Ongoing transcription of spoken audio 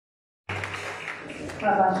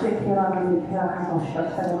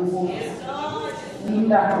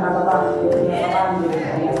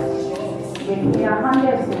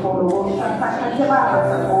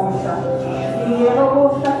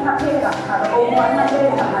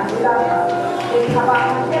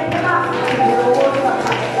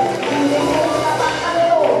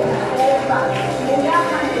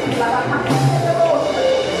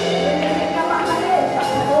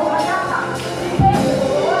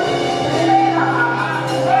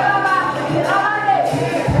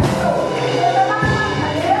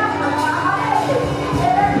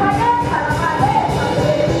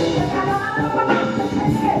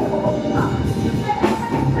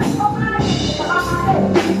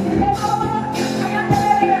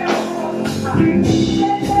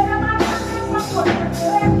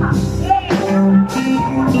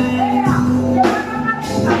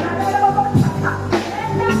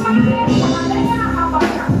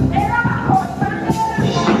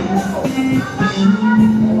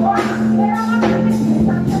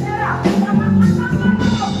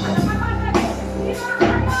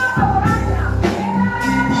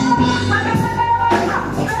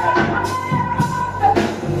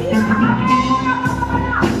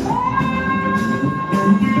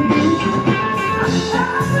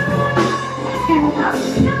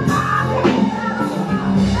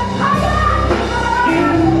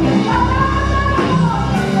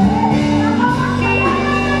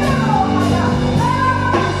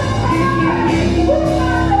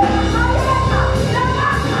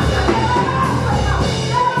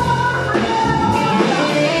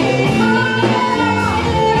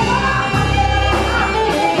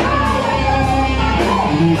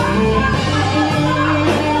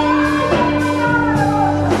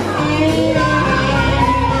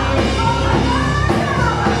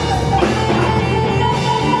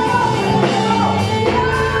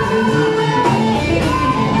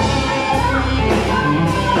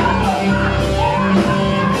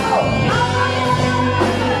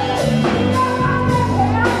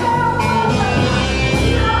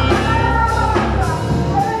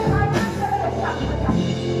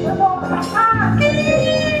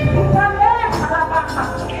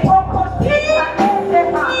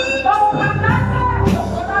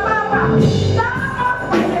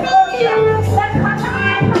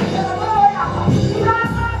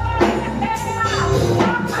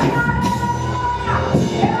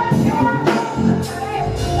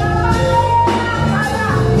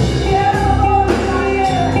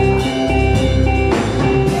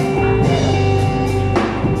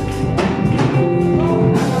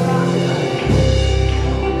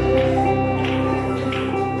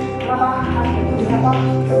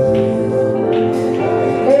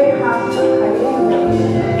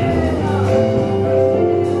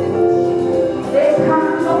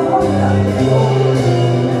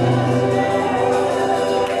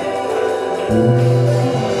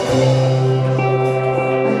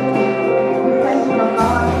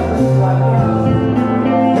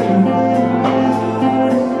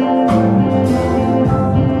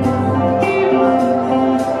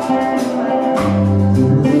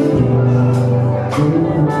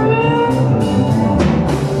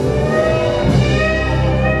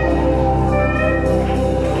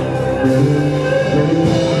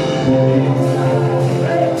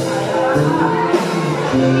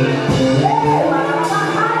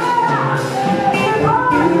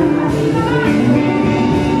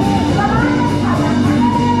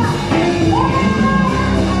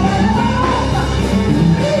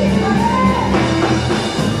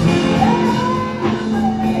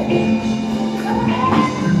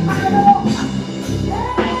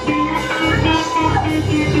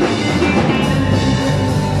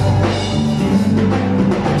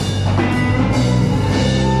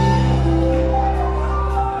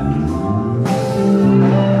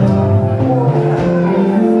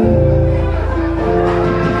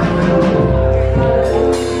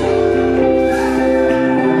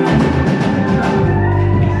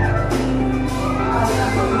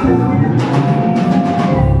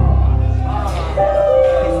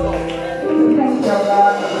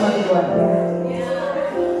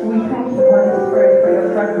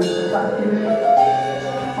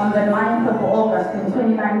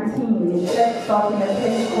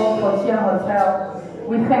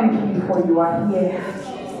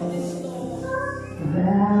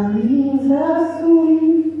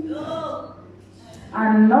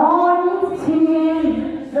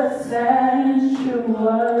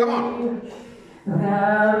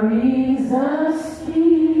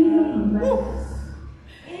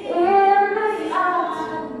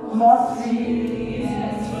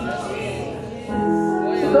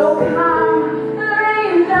So come,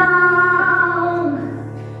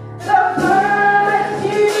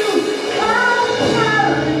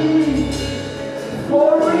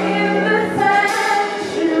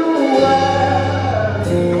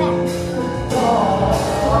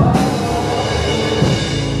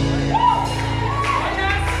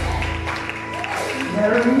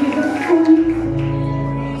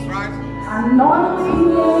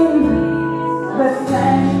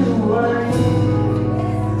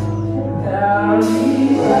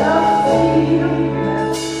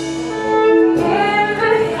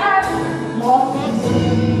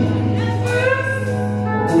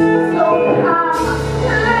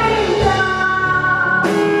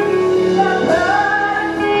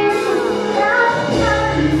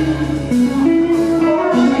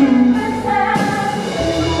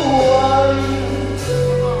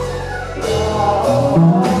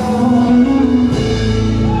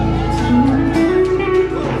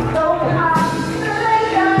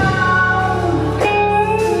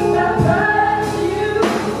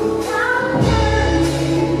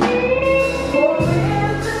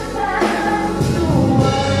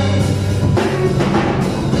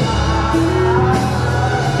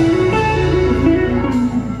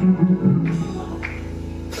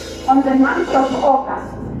 month of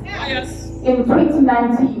August in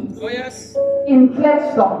 2019, in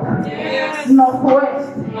Kletskop,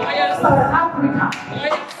 Northwest, South Africa,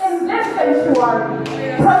 in this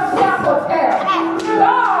sanctuary, Prosper Hotel.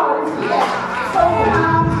 God is here. So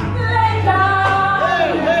come lay down.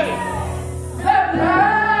 The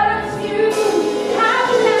blood you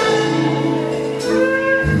have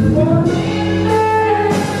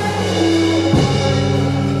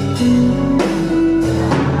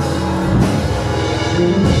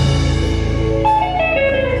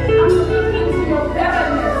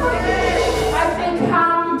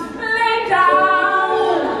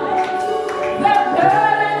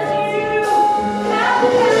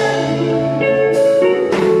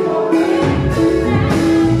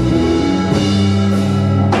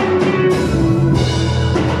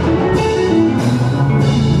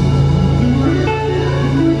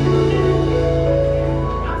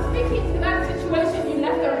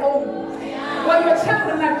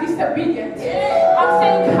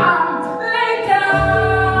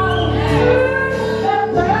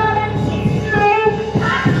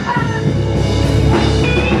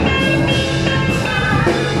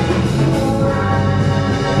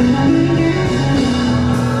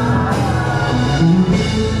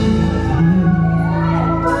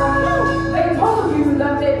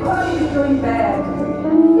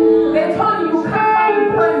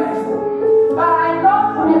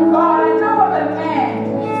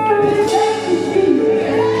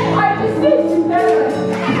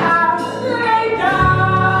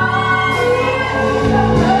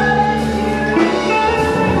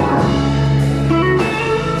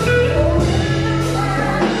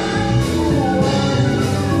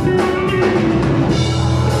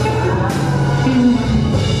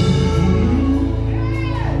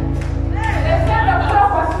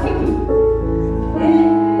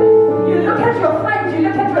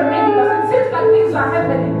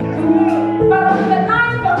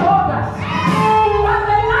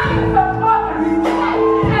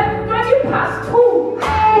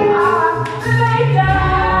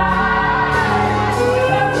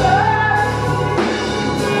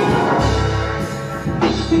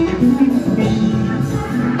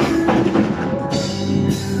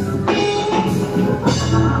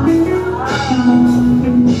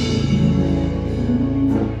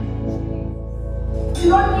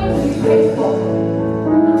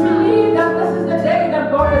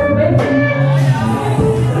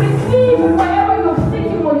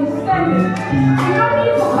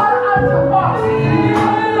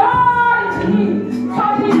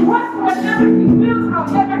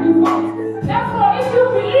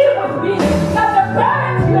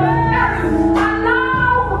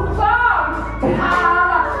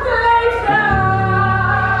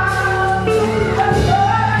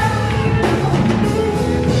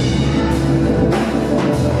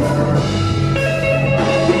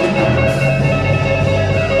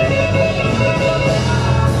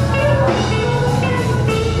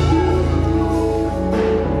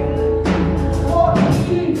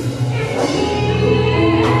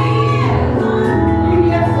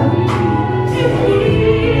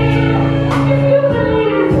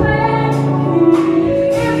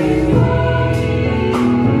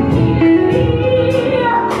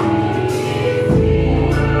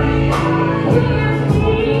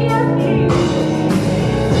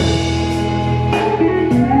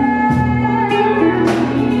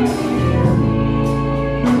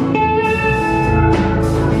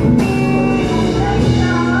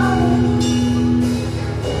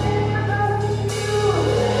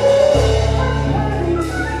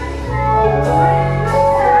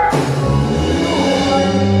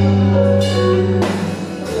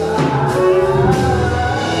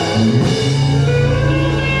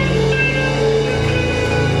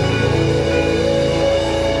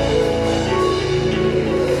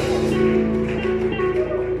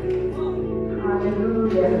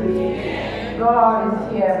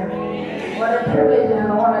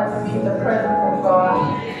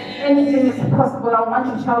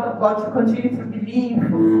child of God to continue to believe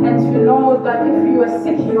and to know that if you are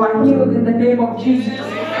sick, you are healed in the name of Jesus.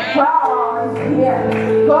 God is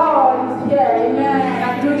here. God is here. Amen.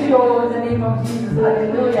 I greet you all in the name of Jesus.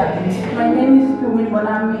 Hallelujah. My name is Tumi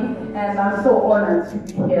Mbonambi, and I'm so honored to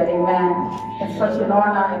be here. Amen. It's such an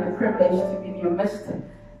honor and a privilege to be in your midst,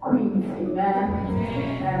 Queens. Amen.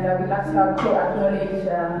 And we'd like to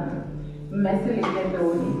acknowledge Messi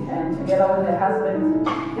and together with her husband,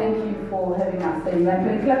 thank you for having us. Amen.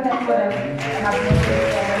 Can you clap hands for them? And have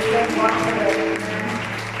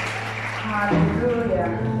Hallelujah.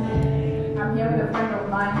 I'm here with a friend of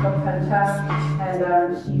mine, Dr. Charles,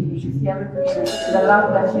 and she's here with me. The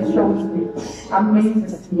love that she shows me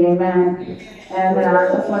amazes me, amen. And I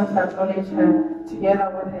just want to acknowledge her together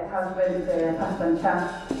with her husband, Pastor Chan.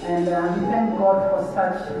 And we thank God for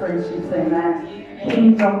such friendships, amen.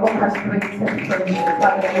 Kingdom orchestrates friendships,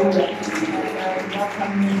 hallelujah. And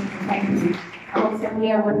welcome me, thank you. I'm also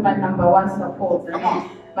here with my number one supporter,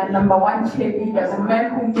 my number one cheerleader, the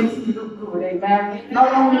man who makes me look good, amen.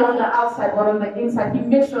 Not only on the outside, but on the inside. He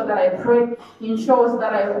makes sure that I pray. He ensures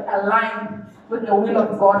that I align with the will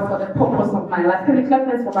of God for the purpose of my life. Can you clap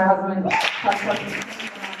this for my husband?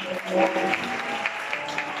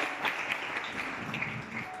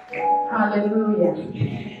 Hallelujah.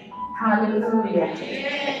 Hallelujah.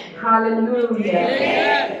 Hallelujah.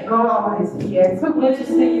 God is here. It's so good to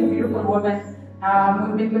see you, beautiful woman.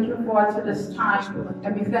 We've been looking forward to this time,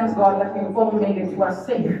 and we thank God that we've all made it to us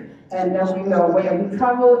safe. And we know where we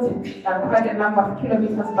traveled quite a number of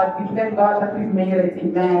kilometers, but we thank God that we made it,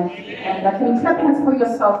 amen. And that you clap hands for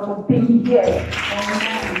yourself for being here.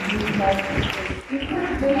 Amen. You could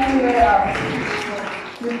have been anywhere else.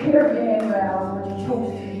 You could have been anywhere else, but you chose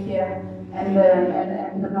to be here. And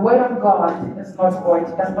the word of God is not void,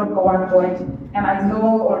 it does not go unvoid. And I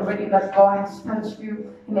know already that God has touched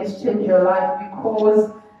you and has changed your life, because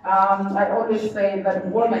I always say that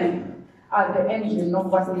women are the engine of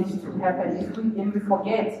what needs to happen. If we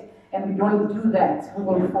forget and we don't do that, we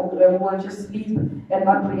will just sleep and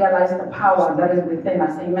not realize the power that is within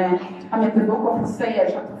us. Amen. I'm in the book of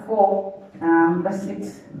Hosea, chapter 4, verse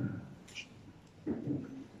 6.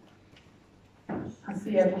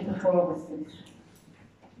 Hosea chapter 4, verse 6.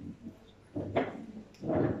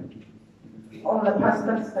 All the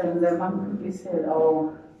pastors and the monks said,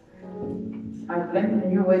 oh, I've learned a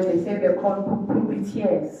new word. They say they're called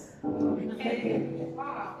pulpiteers.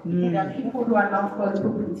 There are people who are now called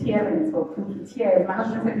pulpiteers or pulpiteers. My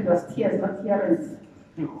husband said it was tears, not tears.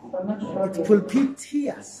 So I'm not sure.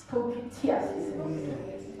 Pulpiteers. Pulpiteers.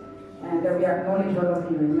 And we acknowledge all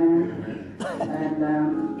of you, amen. And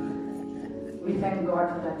we thank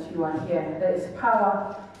God that you are here. There is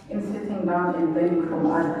power in sitting down and learning from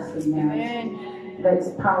others, amen. There is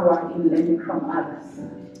power in learning from others.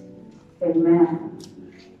 Amen.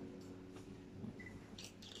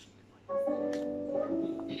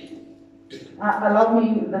 Allow me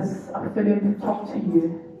this afternoon to talk to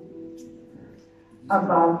you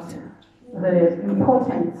about the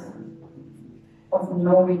importance of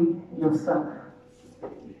knowing yourself.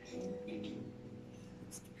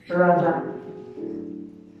 Rather,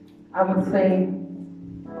 I would say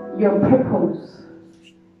your purpose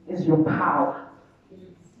is your power.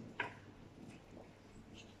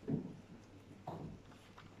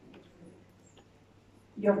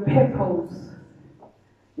 Your purpose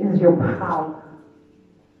is your power.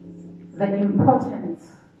 The importance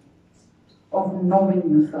of knowing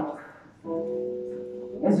yourself.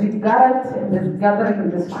 As we gathered in this gathering in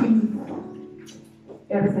this queen,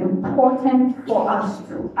 it is important for us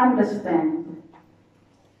to understand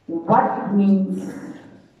what it means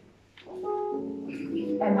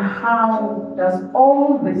and how does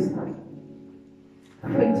all this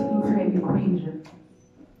fit into an equation.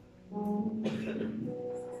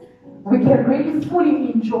 We can really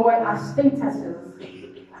fully enjoy our statuses,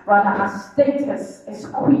 rather our status as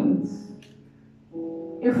queens,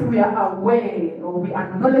 if we are aware or we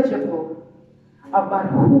are knowledgeable about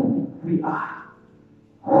who we are,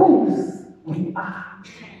 whose we are,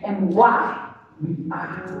 and why we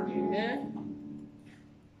are.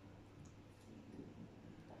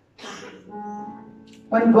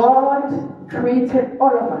 When God created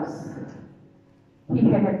all of us, He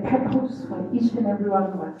had a purpose for each and every one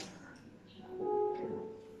of us.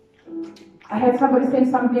 I had somebody say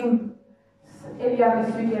something earlier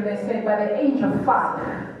this week, and they said by the age of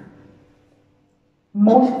 5,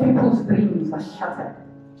 most people's dreams are shattered.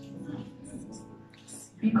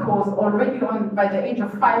 Because already by the age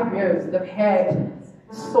of 5 years, they've had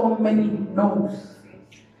so many no's,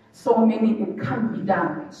 so many it can't be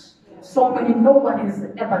done, so many no one has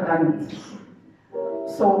ever done it.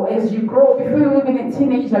 So as you grow, before you're even a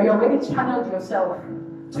teenager, you already channeled yourself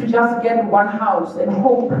to just get one house and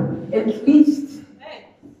hope at least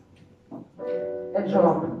a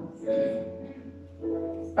job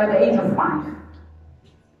by the age of 5.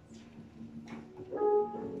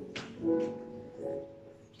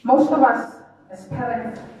 Most of us as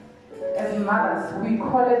parents, as mothers, we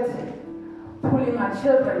call it pulling our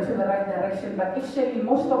children to the right direction, but actually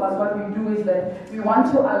most of us, what we do is that we want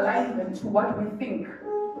to align them to what we think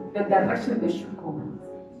the direction they should go.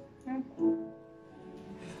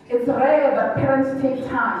 It's rare that parents take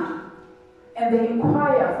time and they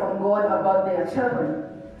inquire from God about their children,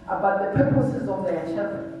 about the purposes of their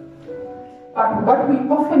children. But what we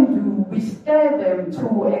often do, we steer them to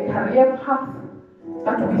a career path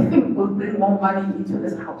that we think will bring more money into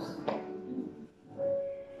this house.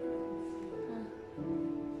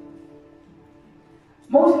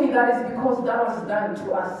 Mostly that is because that was done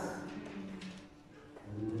to us.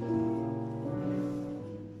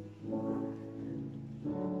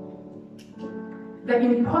 The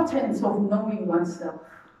importance of knowing oneself.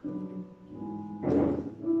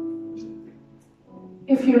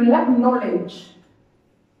 If you lack knowledge,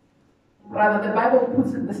 rather the Bible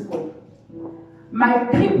puts it this way, my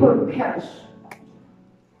people perish.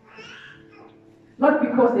 Not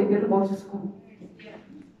because they didn't go to school.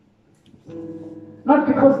 Not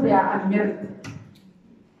because they are unmarried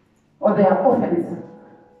or they are orphans,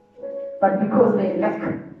 but because they lack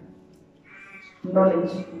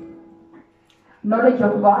knowledge. Knowledge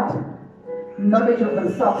of God, knowledge of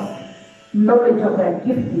themselves, knowledge of their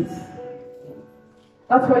giftings.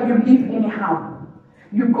 That's why you live anyhow.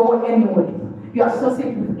 You go anywhere. You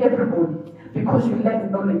associate with everybody because you lack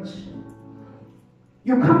knowledge.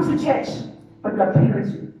 You come to church, but you are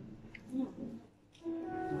perishing.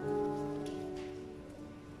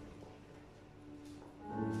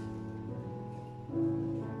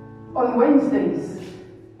 On Wednesdays,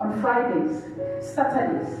 on Fridays,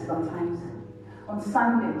 Saturdays sometimes, on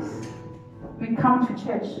Sundays, we come to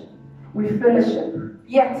church, we fellowship,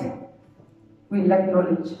 yet we lack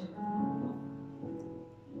knowledge.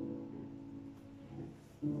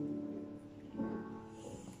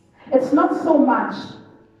 It's not so much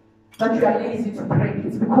that you are lazy to pray,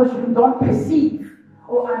 it's because you don't perceive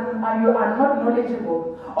or you are not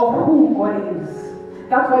knowledgeable of who God is.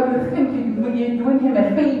 That's why you think you're doing him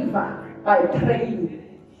a favor by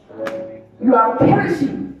praying. You are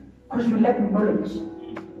perishing because you lack knowledge.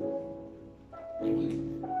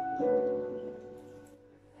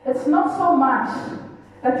 It's not so much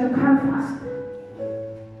that you can't fast.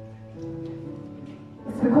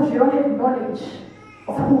 It's because you don't have knowledge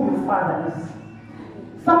of who your Father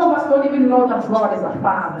is. Some of us don't even know that God is a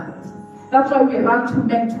Father. That's why we run to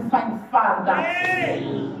men to find fathers.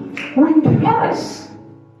 We perish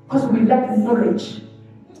because we lack knowledge.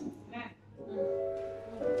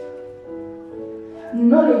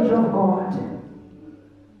 Knowledge of God.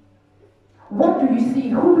 What do you see?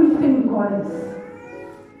 Who do you think God is?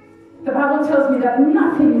 The Bible tells me that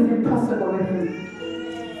nothing is impossible with him.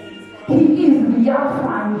 He is the Alpha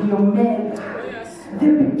and the Omega, the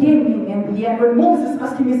beginning and the end. When Moses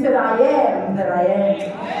asked him, he said, I am that I am.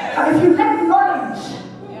 And if you lack knowledge,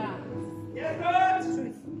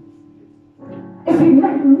 if you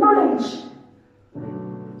lack knowledge,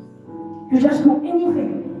 you just do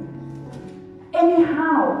anything,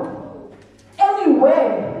 anyhow,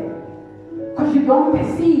 anywhere, because you don't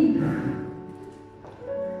perceive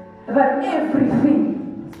that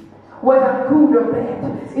everything, whether good or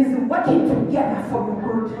bad, is working together for your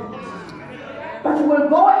good. But you will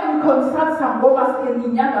go and consult some robbers and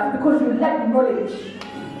ninyangas because you lack knowledge.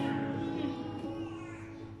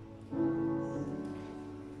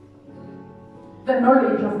 The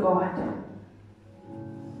knowledge of God.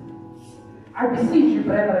 I beseech you,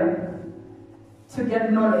 brethren, to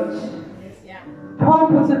get knowledge. Paul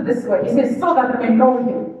puts it this way. He says, so that we may know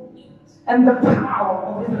him and the power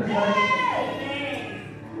of his resurrection.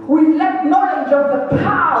 We lack knowledge of the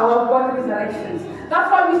power of God's resurrections. That's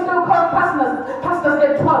why we still call pastors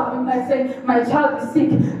at 12 midnight saying, my child is sick.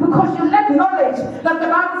 Because you lack knowledge that the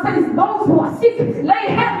Bible says those who are sick, lay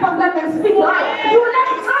hands on them and speak life. You lack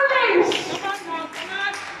knowledge.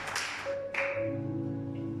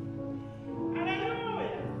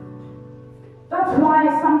 That's why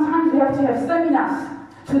sometimes we have to have seminars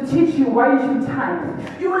to teach you why you should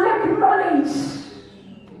tithe. You lack knowledge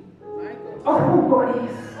of who God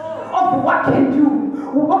is, of what can do,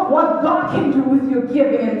 of what God can do with your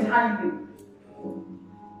giving and tithing.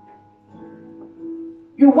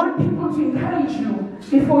 You want people to encourage you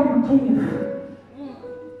before you give.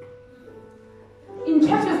 In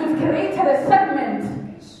churches, we've created a segment.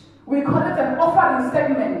 We call it an offering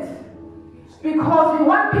segment. Because we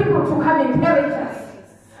want people to come encourage us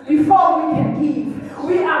before we can give.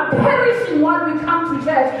 We are perishing when we come to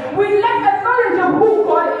church. We lack the knowledge of who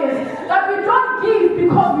God is. That we don't give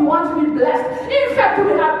because we want to be blessed. In fact,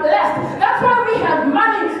 we are blessed. That's why we have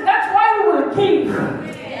money. That's why we will give.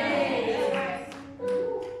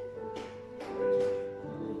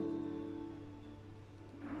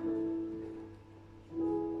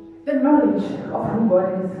 The knowledge of who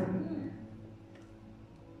God is.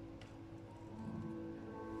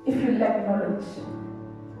 If you lack knowledge,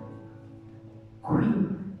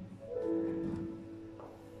 queen.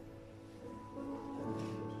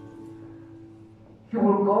 you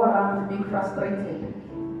will go around being frustrated.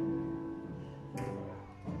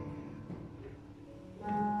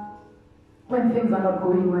 When things are not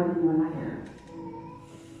going well in your life.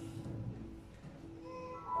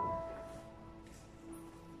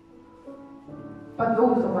 But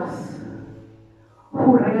those of us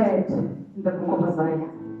who read the book of Isaiah,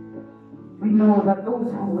 we know that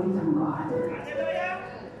those who wait on God,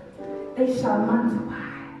 they shall multiply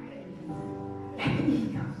like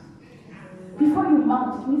eagles. Before you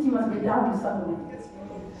mount, it means you must be down somewhere.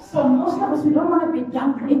 So most of us, we don't want to be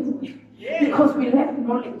down anywhere because we lack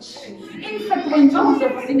knowledge. In fact, when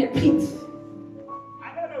Joseph was in a pit,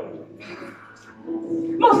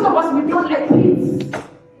 most of us, we don't like pits.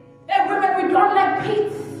 And women, we don't like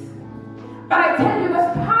pits. But I tell you,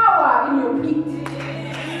 there's power in your pit.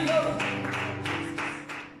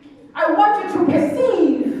 I want you to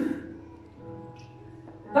perceive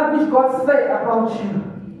that which God said about you,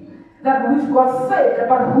 that which God said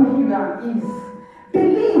about who you is.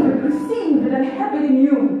 Believe it, receive it, and have it in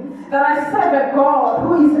you, that I serve a God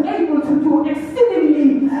who is able to do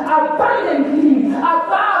exceedingly, abundantly,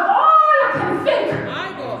 above all I can think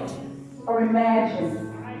or imagine.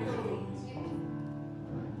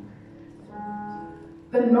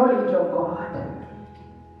 The knowledge of God.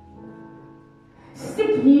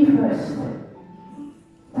 Seek ye first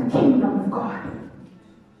the kingdom of God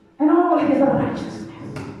and all his righteousness.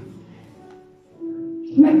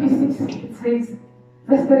 Matthew 6, it says,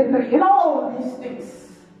 verse 33, and all these things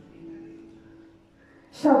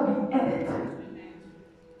shall be added.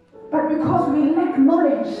 But because we lack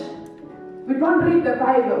knowledge, we don't read the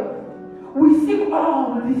Bible, we seek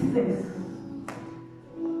all these things.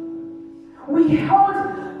 We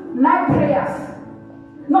hold night prayers,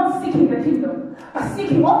 not seeking the kingdom, but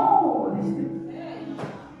seeking all these things.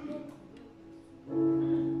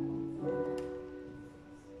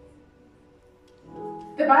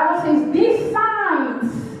 The Bible says these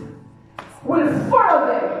signs will follow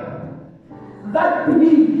them that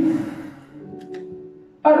believe.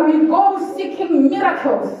 But we go seeking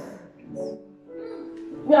miracles.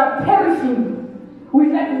 We are perishing.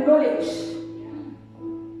 We lack knowledge.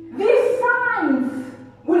 These signs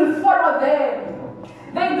will follow them.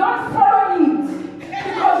 They don't follow it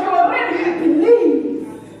because you already believe.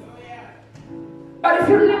 But if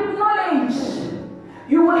you lack knowledge,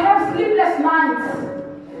 you will have sleepless nights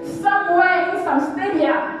somewhere in some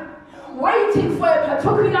stadium waiting for a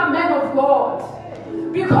particular man of God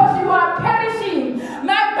because you are perishing.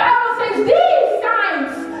 My Bible says these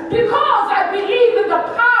signs, because I believe in the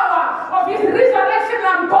power of his resurrection and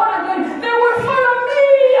I'm born again, they will follow me.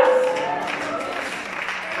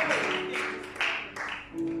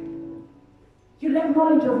 You lack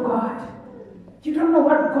knowledge of God. You don't know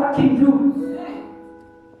what God can do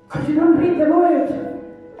because you don't read the word.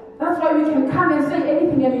 That's why we can come and say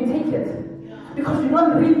anything and you take it. Because you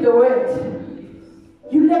don't read the word.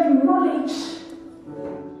 You lack knowledge.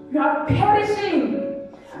 You are perishing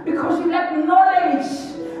because you lack knowledge.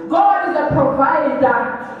 God is a provider.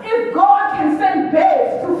 If God can send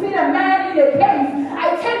birds to feed a man in a cave,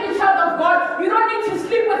 I tell you, child of God, you don't need to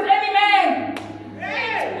sleep with any man.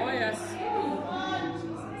 Oh, yes.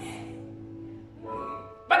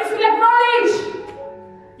 But if you lack knowledge,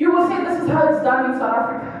 you will say this is how it's done in South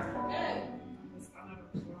Africa.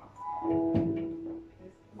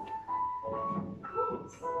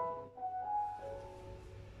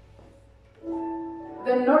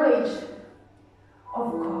 The knowledge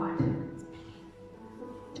of God.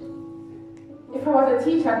 If I was a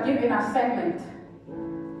teacher, I'd give an assignment,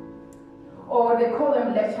 or they call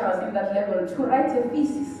them lecturers in that level, to write a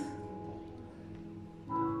thesis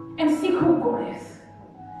and seek who God is.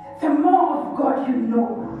 The more of God you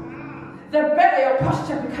know, the better your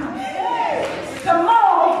posture becomes. The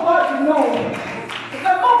more of God you know,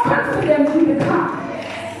 the more confident you become.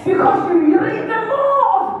 Because you read, the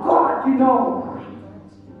more of God you know.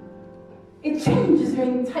 It changes your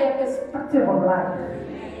entire perspective of life.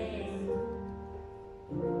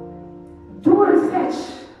 Do research.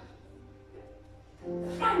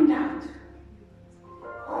 Find out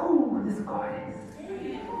who this God is.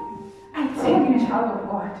 I tell you, child of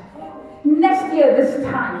God, next year this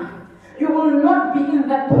time, you will not be in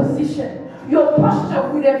that position. Your posture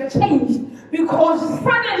would have changed because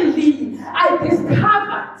suddenly I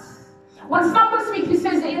discovered. When someone speaks, he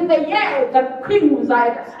says, in the year that Queen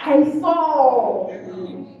Uzziah, I saw.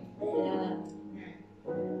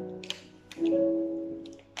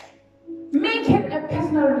 Make it a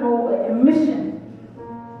personal goal, a mission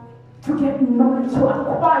to get knowledge, to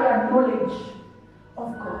acquire knowledge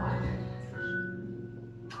of God.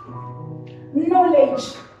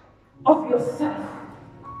 Knowledge of yourself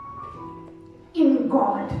in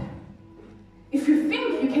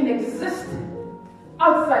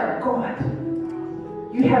outside God,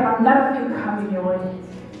 you have another thing coming your way.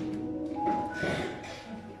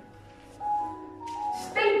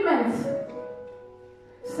 Statements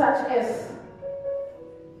such as,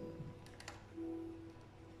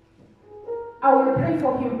 I will pray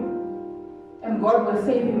for him and God will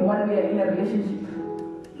save him when we are in a relationship.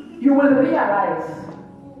 You will realize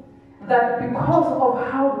that because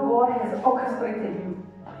of how God has orchestrated you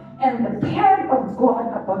and the plan of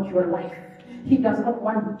God about your life, he does not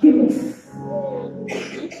want gimmicks.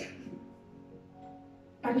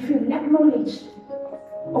 But if you lack knowledge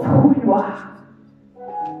of who you are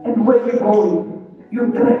and where you're going, you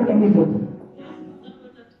grab anybody.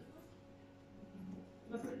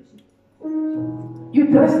 You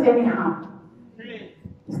dress anyhow.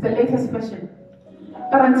 It's the latest fashion.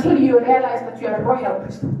 But until you realize that you are a royal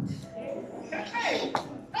priesthood,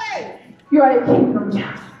 you are a kingdom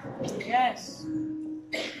child. Yes.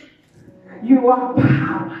 You are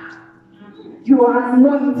power. You are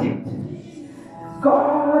anointed.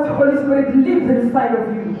 God, Holy Spirit, lives inside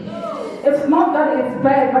of you. It's not that it's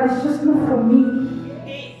bad, but it's just not for me.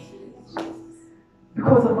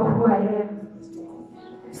 Because of who I am.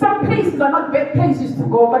 Some places are not bad places to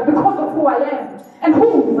go, but because of who I am and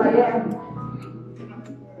whose I am.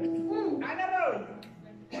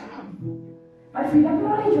 But if you have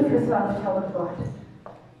knowledge of yourself, child of God,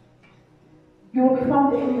 you will be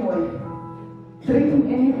found anyway,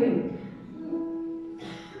 drinking anything.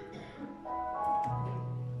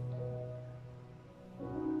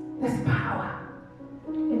 There's power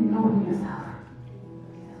in knowing yourself,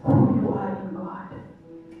 who you are in God.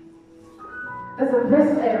 There's a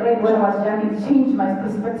verse I read when I was young, it changed my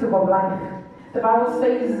perspective of life. The Bible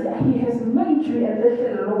says, he has made you a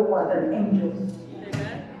little lower than angels.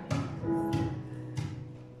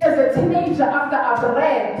 As a teenager, after I've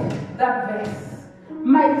read that verse,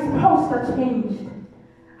 my posture changed.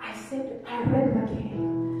 I read it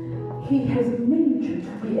again. He has made you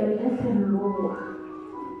to be a little lower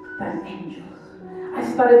than angels.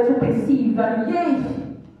 I started to perceive that, yay,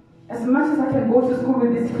 as much as I can go to school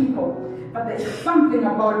with these people, but there is something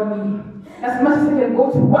about me. As much as I can go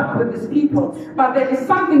to work with these people, but there is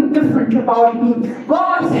something different about me.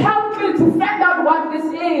 God, help me to find out what this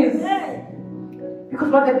is. Because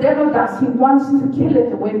what the devil does, he wants to kill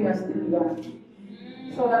it when you are still young.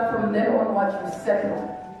 So that from then onwards you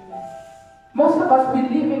settle. Most of us, we're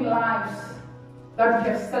living lives that we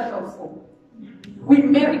have settled for. We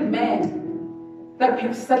married men that we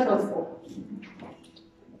have settled for.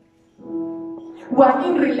 We are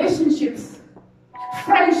in relationships,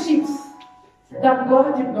 friendships that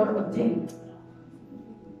God did not ordain.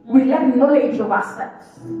 We lack knowledge of ourselves.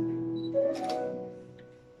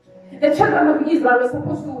 The children of Israel were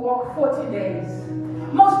supposed to walk 40 days.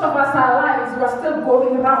 Most of us, our lives, we are still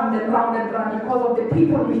going round and round and round because of the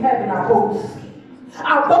people we have in our boats.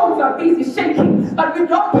 Our boats are busy shaking, but we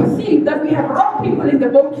don't perceive that we have wrong people in the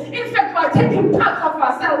boat. In fact, we are taking part of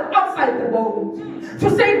ourselves outside the boat to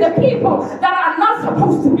save the people that are not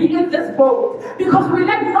supposed to be in this boat because we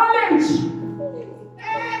lack knowledge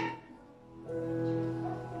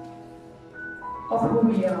of who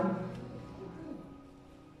we are.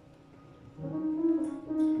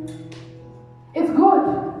 It's good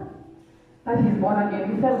that he's born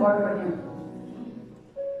again. You thank God for him.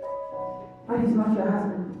 But he's not your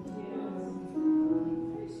husband.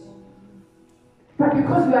 But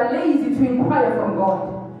because we are lazy to inquire from God,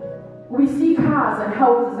 we see cars and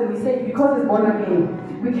houses and we say, because he's born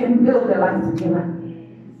again, we can build a life together.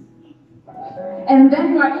 And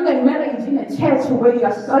then you are in a marriage, in a church where you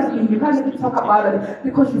are struggling. You can't even talk about it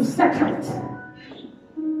because you've settled.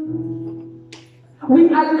 We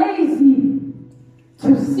are lazy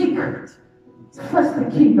to seek first the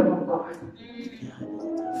kingdom of God,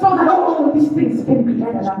 so that all these things can be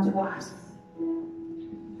added unto us.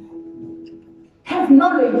 Have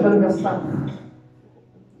knowledge of yourself.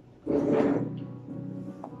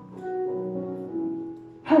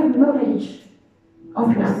 Have knowledge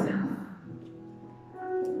of yourself.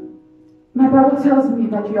 My Bible tells me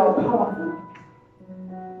that you are powerful.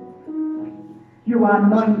 You are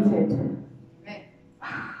anointed.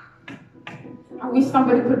 I wish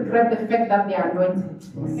somebody could grab the fact that they are anointed.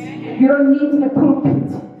 You don't need a pulpit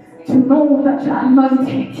to know that you are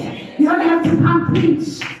anointed. You don't have to come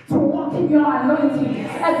preach to walk in your anointing.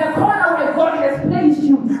 At the corner where God has placed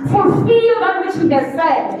you, fulfill that which He has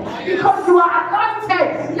said. Because you are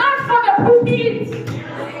anointed, not for the pulpit,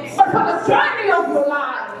 but for the journey of your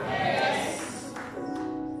life.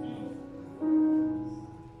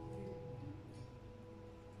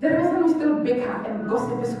 The reason we still bicker and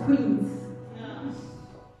gossip as queens,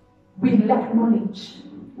 we lack knowledge.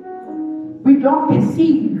 we don't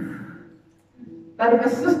perceive that if a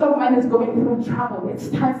sister of mine is going through trouble, it's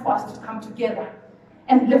time for us to come together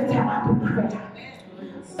and lift her up in prayer.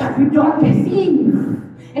 But we don't perceive.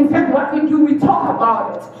 In fact, what we do, we talk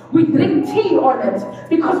about it. We drink tea on it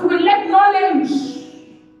because we lack knowledge.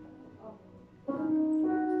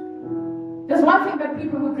 There's one thing that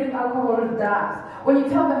people who drink alcohol does. When you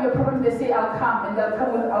tell them your problem, they say, I'll come, and they'll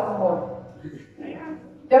come with alcohol.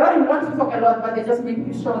 They don't want to talk a lot, but they just make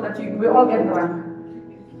you sure that we all get drunk.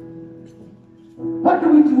 What do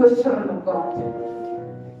we do as children of God?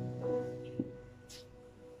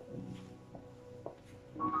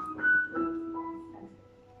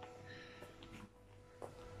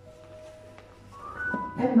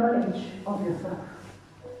 That knowledge of yourself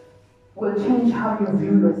will change how you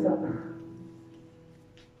view yourself.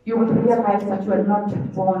 You will realize that you are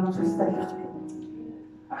not born to settle.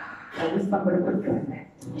 I wish somebody could get that.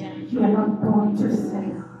 You are not born to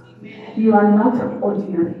settle. You are not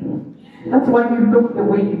ordinary. That's why you look the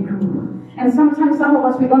way you do. And sometimes some of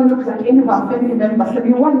us, we don't look like any of our family members, and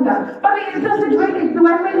we wonder, but it doesn't really, do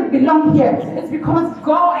I really belong here? It's because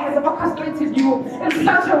God has orchestrated you in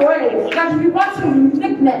such a way that we want to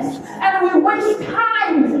uniqueness, and we waste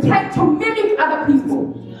time trying to mimic other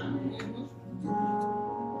people.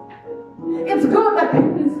 It's good that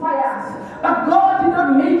people inspire us, but God did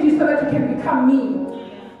not make you so that you can become me.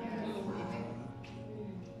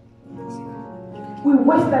 We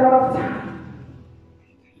waste a lot of time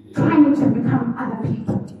trying to become other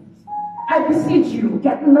people. I beseech you,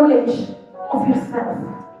 get knowledge of yourself.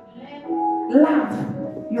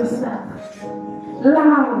 Love yourself.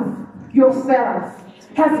 Love yourself.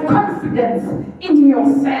 Have confidence in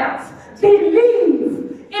yourself.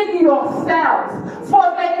 Believe in yourself. For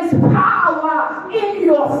there is power in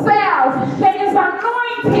yourself. There is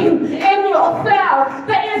anointing in yourself.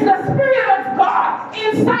 There is the Spirit of God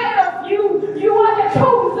inside of you. You are the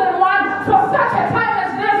chosen one for such a time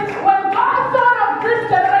as this. When God thought of this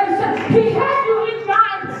generation, He had you in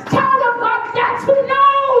mind. Child of God, get to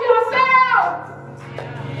know yourself.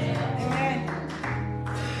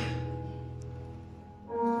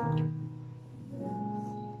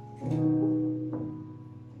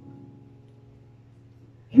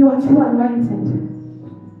 You are too anointed.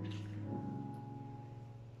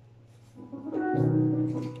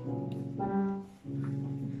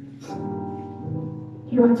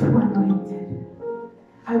 You are too anointed.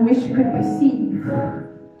 I wish you could perceive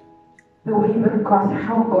the way that God,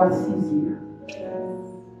 how God sees you.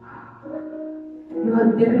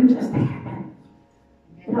 You didn't just happen.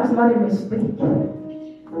 It was not a mistake.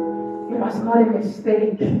 It was not a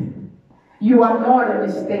mistake. You are not a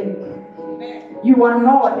mistake. You are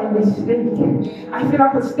not a mistake. I feel I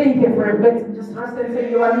could stay here for a bit and just rest and say,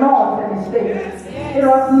 you are not a mistake. It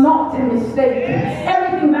was not a mistake.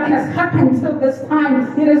 Everything that has happened till this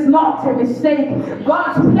time, it is not a mistake.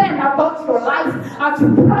 God's plan about your life are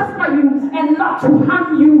to prosper you and not to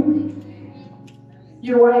harm you.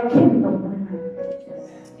 You are a kingdom.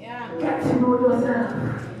 Get to know yourself.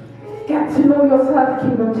 Get to know yourself,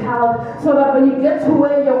 kingdom child, so that when you get to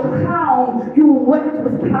wear your crown, you wear it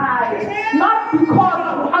with pride. Not because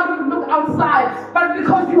of how you look outside, but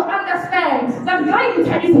because you understand that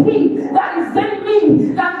greater is He that is in me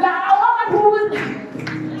than that one who is.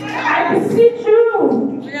 I beseech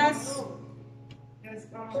you. Yes.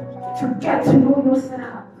 To get to know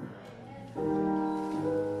yourself.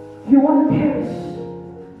 You won't perish.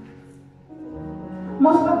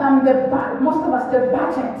 Most of us, the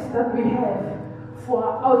budget that we have for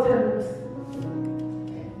our outer looks.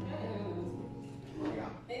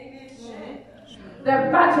 The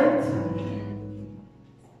budget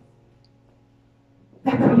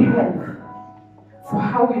that we have for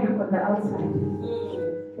how we look on the outside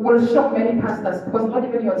will shock many pastors, because not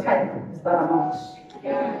even your tithe is that amount.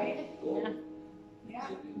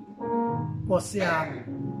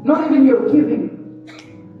 Not even your giving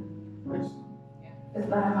is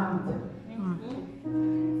that amount.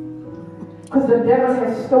 Because the devil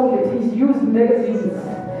has stolen it. He's used magazines,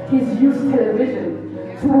 he's used television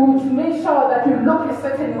to make sure that you look a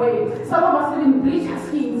certain way. Some of us even bleach our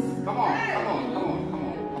skins. Come on.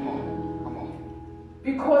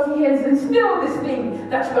 Because he has instilled this thing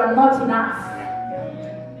that you are not enough.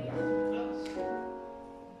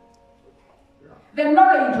 The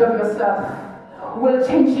knowledge of yourself will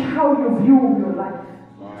change how you view your life.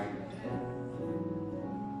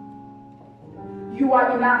 You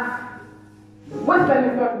are enough. With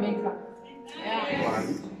and without makeup.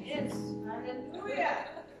 Yes.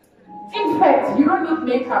 In fact, you don't need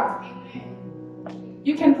makeup.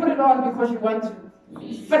 You can put it on because you want to.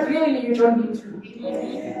 But really, you don't need to.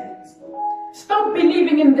 Stop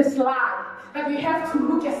believing in this lie that you have to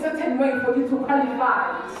look a certain way for you to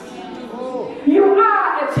qualify. You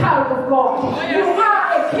are a child of God. You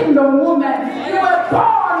are a kingdom woman. You were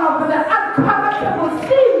born of the uncorruptible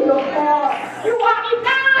seed of God. You are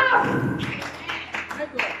enough.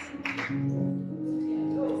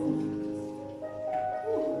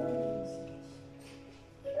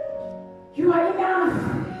 You are enough.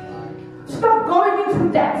 Stop going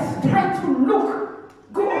into debt, trying to look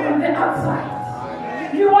good on the outside.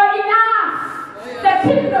 You are enough. The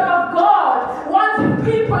kingdom of God wants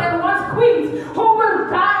people and wants queens who will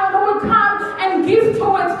die, who will come and give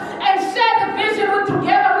to it and share the vision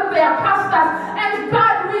together with their pastors. And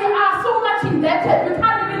God, we are so much indebted, we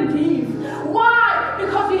can't even give. Why?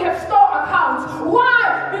 Because we have store accounts.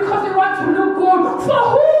 Why? Because we want to look good. For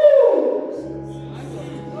who?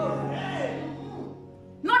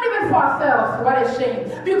 Not even for ourselves. What a shame.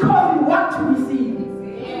 Because we want to receive.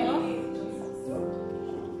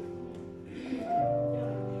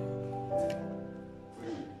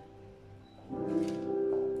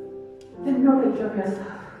 The knowledge of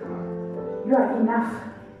yourself. You are enough.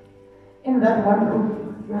 In that one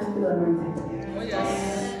room, you are still anointed. Oh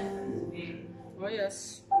yes. Oh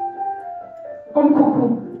yes. Kuku,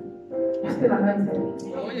 you're still anointed.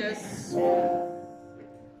 Oh yes.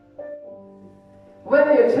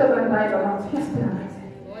 Whether your children died or not, you're still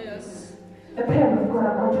anointed. Oh yes. The plan of God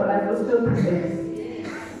about your life will still prevail.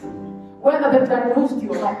 Whether they've diagnosed you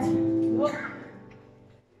or not,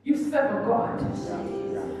 you serve a God.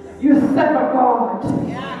 You serve a God.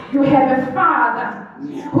 You have a Father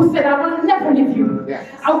who said, I will never leave you.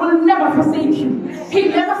 I will never forsake you. He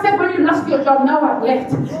never said when you lost your job, now I've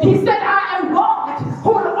left. He said, I am God who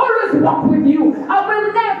will always walk with you. I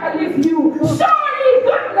will never leave you. Surely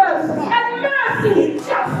goodness and mercy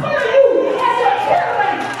shall follow you and your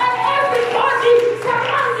children and everybody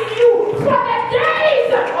surrounding you for the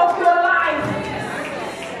days of your life.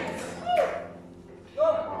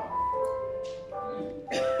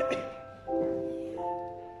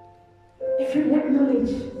 If you lack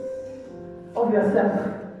knowledge of yourself,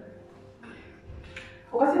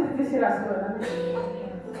 what's it this year? I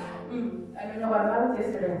don't know what about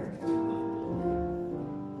yesterday.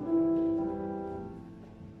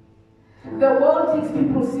 The world takes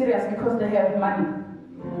people serious because they have money.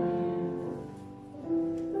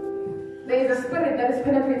 There is a spirit that is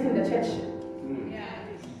penetrating the church.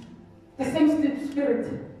 The same spirit.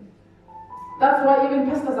 That's why even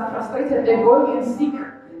pastors are frustrated. They go and seek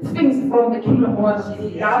things from the kingdom of God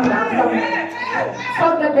down, so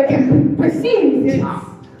that they can perceive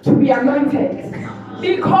to be anointed.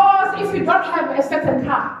 Because if you don't have a certain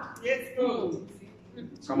car,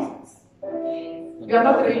 Come on. you are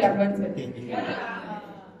not really anointed.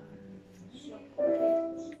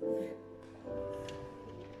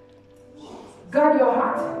 Guard your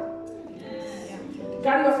heart.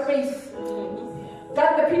 Guard your space.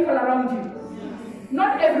 Guard the people around you.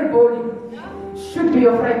 Not everybody should be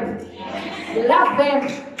your friend. Love them.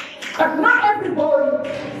 But not everybody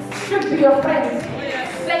should be your friend.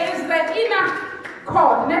 There is the inner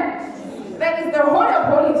cord. There is the Holy of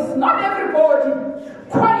Holies. Not everybody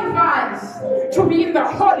qualifies to be in the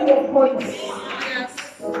Holy of Holies.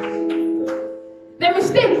 The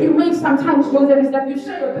mistake you make sometimes, Joseph, is that you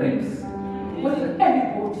share your dreams with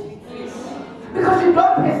everybody. Because you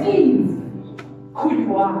don't perceive who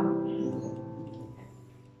you are.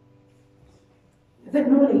 The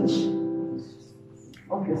knowledge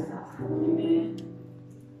of yourself.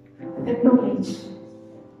 The knowledge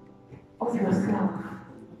of yourself.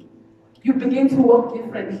 You begin to walk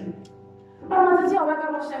differently.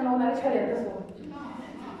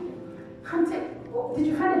 Did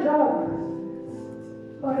you find a job?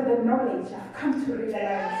 Or the knowledge I've come to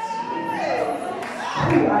realize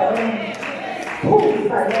who I am, who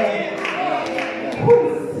I am, who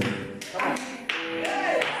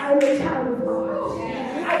I'm a child of God.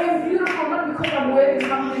 I am beautiful not because I'm wearing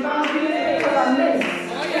something, but I'm beautiful because I'm made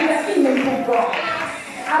in the image of God.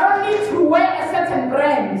 I don't need to wear a certain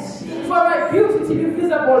brand for my beauty to be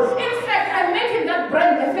visible. In fact, I'm making that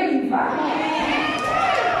brand a favor.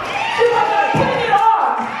 Because I'm putting it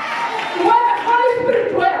on where the Holy Spirit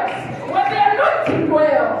dwells, where the anointing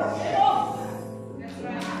dwells.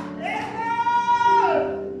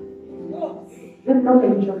 The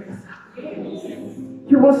knowledge of yourself.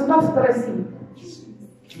 You will stop stressing.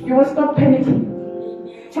 You will stop panicking.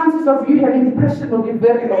 Chances of you having depression will be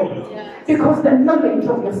very low. Because the knowledge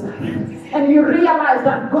of yourself. And you realize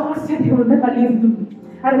that God said He will never leave me.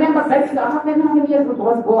 I remember back to how many years ago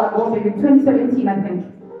was ago, maybe 2017, I think,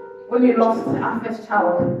 when we lost our first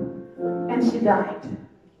child. And she died.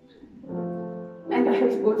 And I had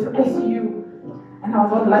to go to ICU. And I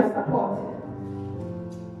was on life support.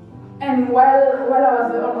 And while I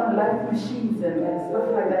was on life machines and stuff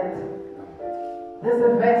like that, there's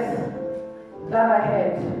a verse that I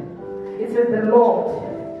had. It says, the Lord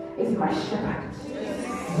is my shepherd.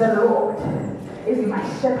 The Lord is my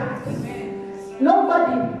shepherd.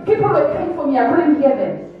 Nobody, people were praying for me, I couldn't hear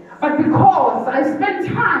them. But because I spent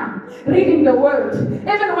time reading the word,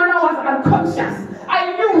 even when I was unconscious,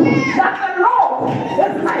 I knew that the Lord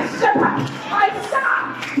is my shepherd. I shall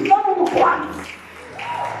no want.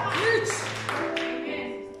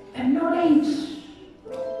 The knowledge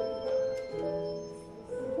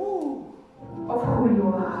of who you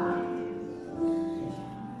are.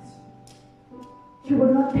 You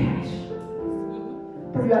will not perish,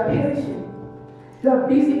 but you are perishing. You are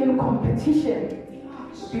busy in competition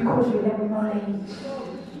because you lack knowledge.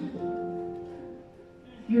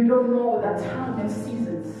 You don't know that time and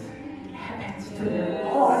seasons happens to them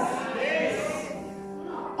all.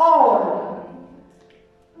 All.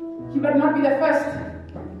 You might not be the first,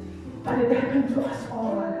 but it happened to us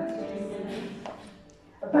all.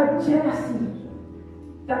 But jealousy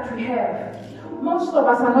that we have, most of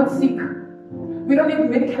us are not sick. We don't need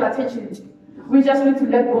medical attention. We just need to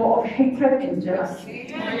let go of hatred and jealousy.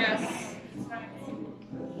 Yes.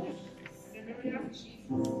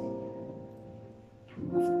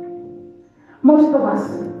 Most of us,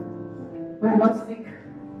 we are not sick.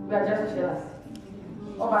 We are just jealous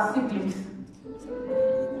of our siblings.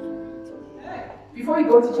 Before we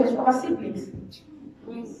go to church, of our siblings.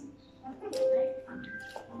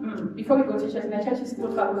 Before we go to church, the church is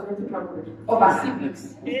still trouble of our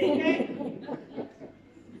siblings.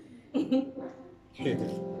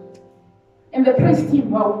 And the praise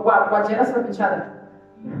team were jealous of each other.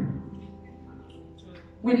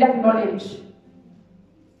 We lack knowledge.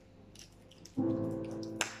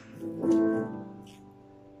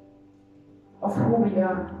 Of who we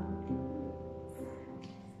are.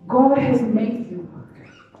 God has made you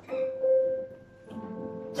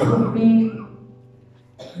to be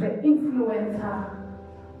the influencer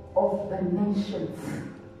of the nations.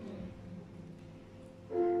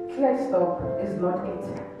 Clearstop is not it.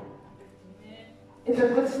 It's a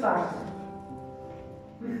good start.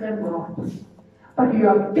 We thank God. But you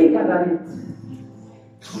are bigger than it.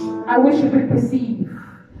 I wish you could perceive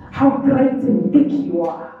how great and big you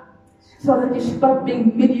are, so that you stop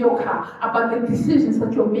being mediocre about the decisions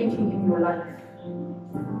that you're making in your life.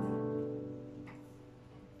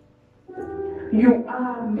 You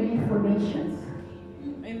are made for nations.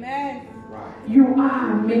 Amen. You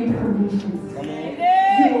are made for nations.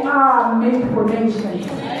 You are made for nations.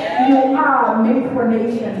 You are made for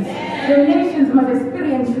nations. The nations must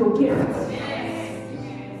experience your gifts.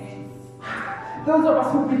 Those of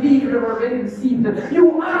us who believe you have already received it.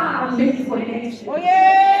 You are made for nations. Oh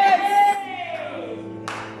yes!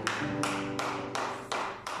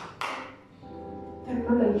 The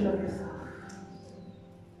knowledge of yourself.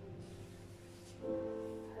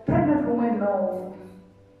 Pregnant women know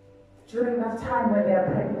during that time when they are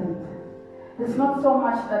pregnant, it's not so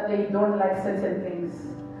much that they don't like certain things,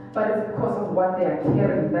 but it's because of what they are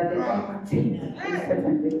carrying that they don't partake in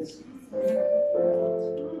certain things.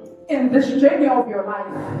 In this journey of your life,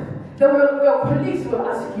 your colleagues will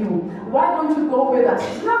ask you, why don't you go with us?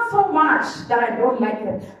 It's not so much that I don't like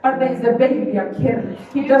it, but there is a baby I'm carrying.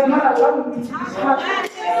 He does not allow me to be happy.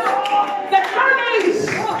 The knowledge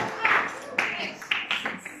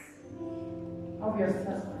of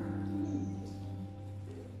yourself.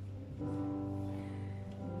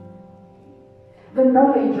 The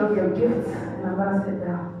knowledge of your gifts. And I'm going to sit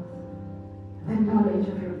down. The knowledge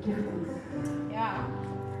of your giftings. Yeah.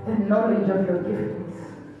 The knowledge of your giftings.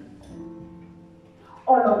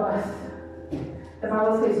 All of us, the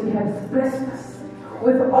Bible says, He has blessed us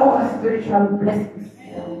with all spiritual blessings.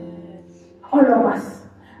 All of us,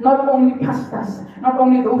 not only pastors, not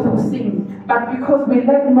only those who sing, but because we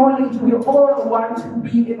lack knowledge, we all want to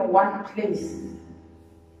be in one place.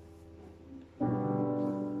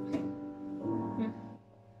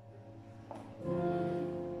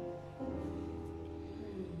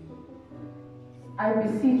 I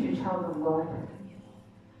beseech you, child of God.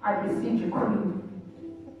 I beseech you, Queen.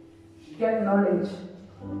 Get knowledge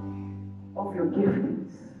of your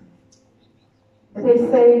giftings. They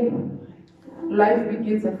say life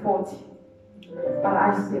begins at 40. But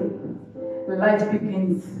I say life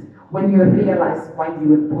begins when you realize why you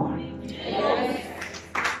were born. Yes.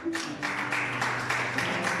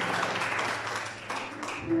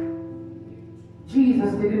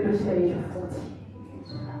 Jesus didn't reach the age of 40.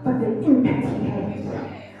 But the impact He had,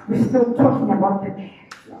 we're still talking about the man.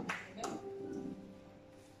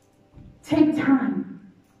 Take time.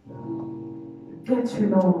 Get to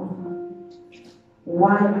know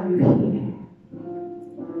Why are you here?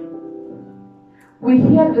 We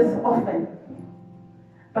hear this often,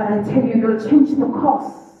 but I tell you, it'll change the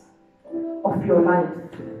course of your life.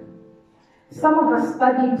 Some of us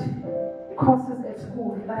studied courses at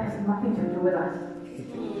school that has nothing to do with us.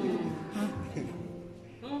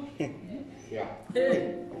 Yeah.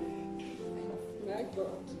 My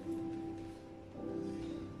God.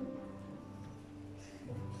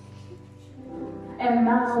 And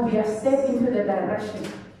now we are stepped into the direction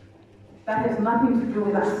that has nothing to do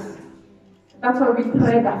with us. That's why we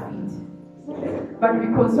drag our feet. But we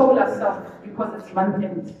console ourselves because it's month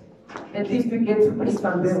end. At least we get to pay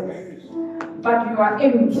some bills. But you are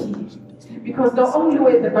empty. Because the only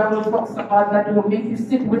way the Bible talks about that will make you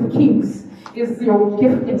sit with kings is your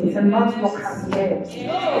giftings and not your career.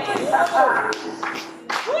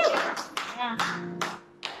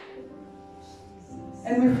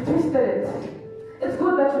 And we've twisted it. It's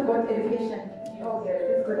good that you got education. Oh, yes,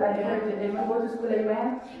 it's good. I heard it. Amen. Go to school,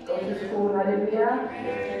 amen. Go to school, hallelujah.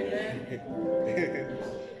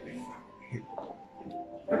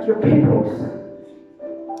 But your papers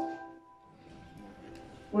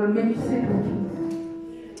will make you sit with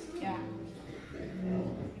kings. Yeah.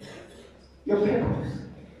 Your papers.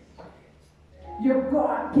 Your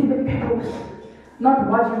God-given papers. Not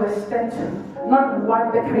what you were sent to. Not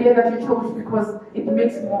what the career that you chose because it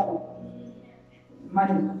makes more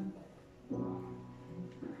money.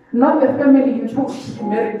 Not the family you chose to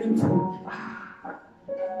marry into.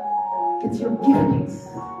 It's your giftings.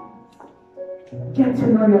 Get to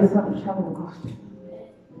know yourself, child of God.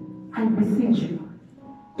 I beseech you.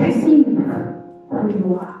 Perceive who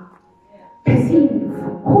you are. Perceive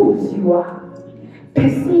whose you are.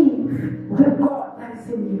 Perceive the God that is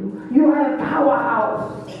in you. You are a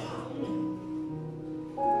powerhouse.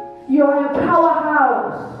 You are a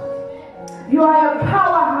powerhouse. You are a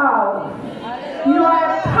powerhouse. You are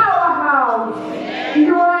a powerhouse.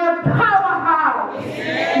 You are a powerhouse.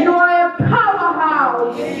 You are a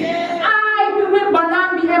powerhouse. I,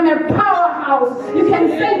 Mbonambi, am a powerhouse. You can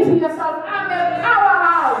say to yourself, I'm a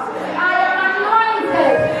powerhouse. I am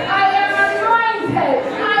anointed. I am anointed.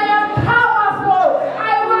 I am powerful.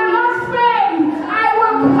 I will not fail. I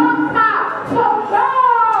will conquer. For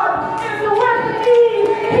God is with me.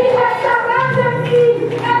 He has surrounded me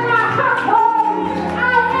and my household. I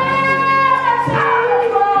am a child of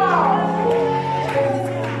God.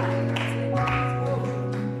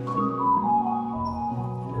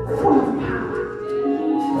 Full of power.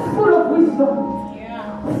 Full of wisdom.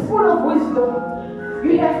 Full of wisdom.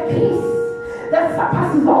 You have peace that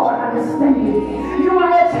surpasses all understanding. You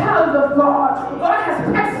are a child of God. God has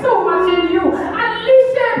placed so much in you. Unleash